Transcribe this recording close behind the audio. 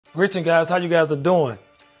Greetings, guys. How you guys are doing?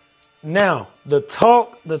 Now, the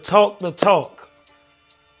talk. They're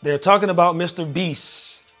talking about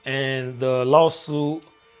MrBeast and the lawsuit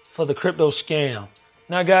for the crypto scam.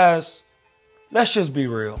 Now, guys, let's just be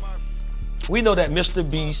real. We know that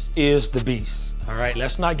MrBeast is the beast. All right,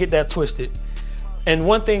 let's not get that twisted. And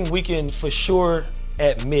one thing we can for sure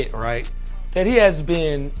admit, right, that he has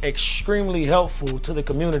been extremely helpful to the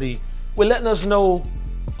community with letting us know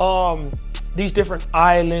these different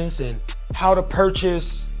islands and how to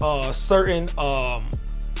purchase certain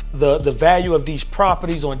the value of these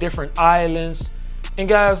properties on different islands. And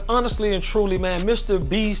guys, honestly and truly, man,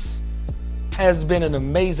 MrBeast has been an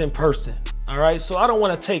amazing person. All right, so I don't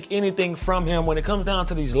want to take anything from him when it comes down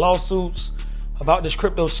to these lawsuits about this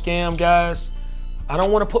crypto scam, guys. I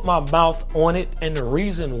don't want to put my mouth on it, and the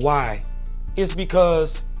reason why is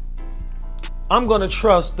because I'm going to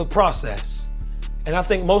trust the process. And I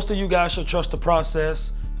think most of you guys should trust the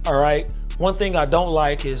process. All right. One thing I don't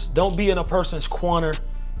like is don't be in a person's corner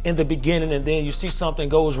in the beginning and then you see something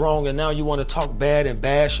goes wrong and now you want to talk bad and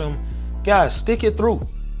bash them. Guys, stick it through.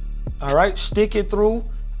 All right. Stick it through.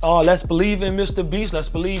 Let's believe in MrBeast. Let's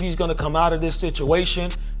believe he's going to come out of this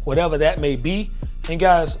situation, whatever that may be. And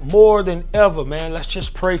guys, more than ever, man, let's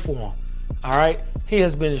just pray for him. All right. He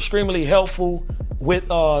has been extremely helpful with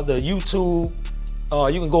the YouTube.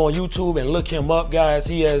 You can go on YouTube and look him up, guys.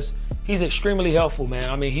 He's extremely helpful, man.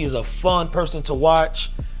 I mean, he's a fun person to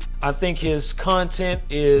watch. I think his content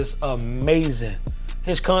is amazing.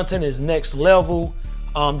 His content is next level.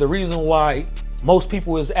 The reason why most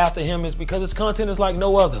people is after him is because his content is like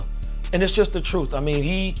no other. And it's just the truth. I mean,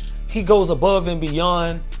 he goes above and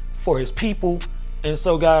beyond for his people. And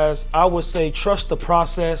so, guys, I would say trust the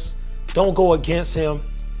process. Don't go against him.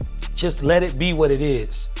 Just let it be what it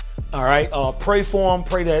is. All right. Pray for him.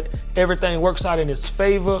 Pray that everything works out in his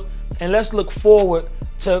favor. And let's look forward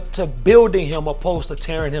to building him opposed to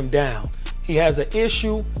tearing him down. He has an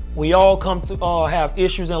issue. We all come to have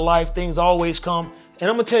issues in life. Things always come. And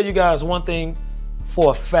I'm going to tell you guys one thing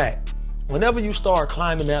for a fact. Whenever you start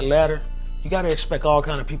climbing that ladder, you got to expect all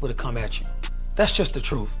kinds of people to come at you. That's just the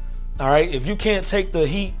truth. All right. If you can't take the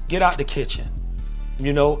heat, get out the kitchen.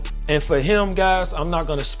 You know, and for him, guys, I'm not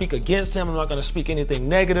going to speak against him. I'm not going to speak anything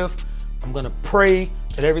negative. I'm going to pray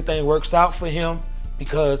that everything works out for him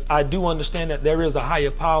because I do understand that there is a higher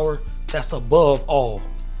power that's above all.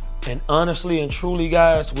 And honestly and truly,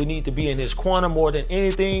 guys, we need to be in his corner more than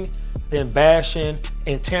anything than bashing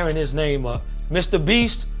and tearing his name up.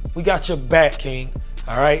 MrBeast, we got your back, King.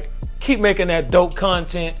 All right. Keep making that dope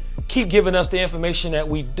content. Keep giving us the information that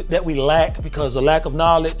we lack because the lack of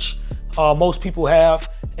knowledge most people have,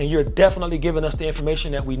 and you're definitely giving us the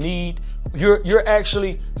information that we need. You're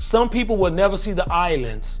actually, some people will never see the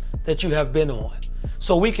islands that you have been on.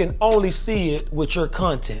 So we can only see it with your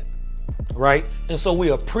content, right? And so we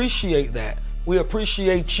appreciate that. We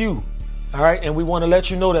appreciate you, all right? And we want to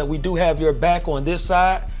let you know that we do have your back on this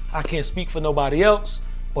side. I can't speak for nobody else,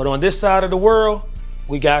 but on this side of the world,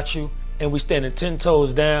 we got you, and we standing 10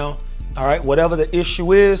 toes down, all right? Whatever the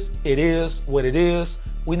issue is, it is what it is.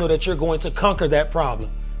 We know that you're going to conquer that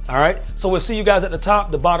problem. All right. So we'll see you guys at the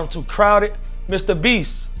top. The bottom too crowded.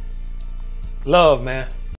 MrBeast. Love, man.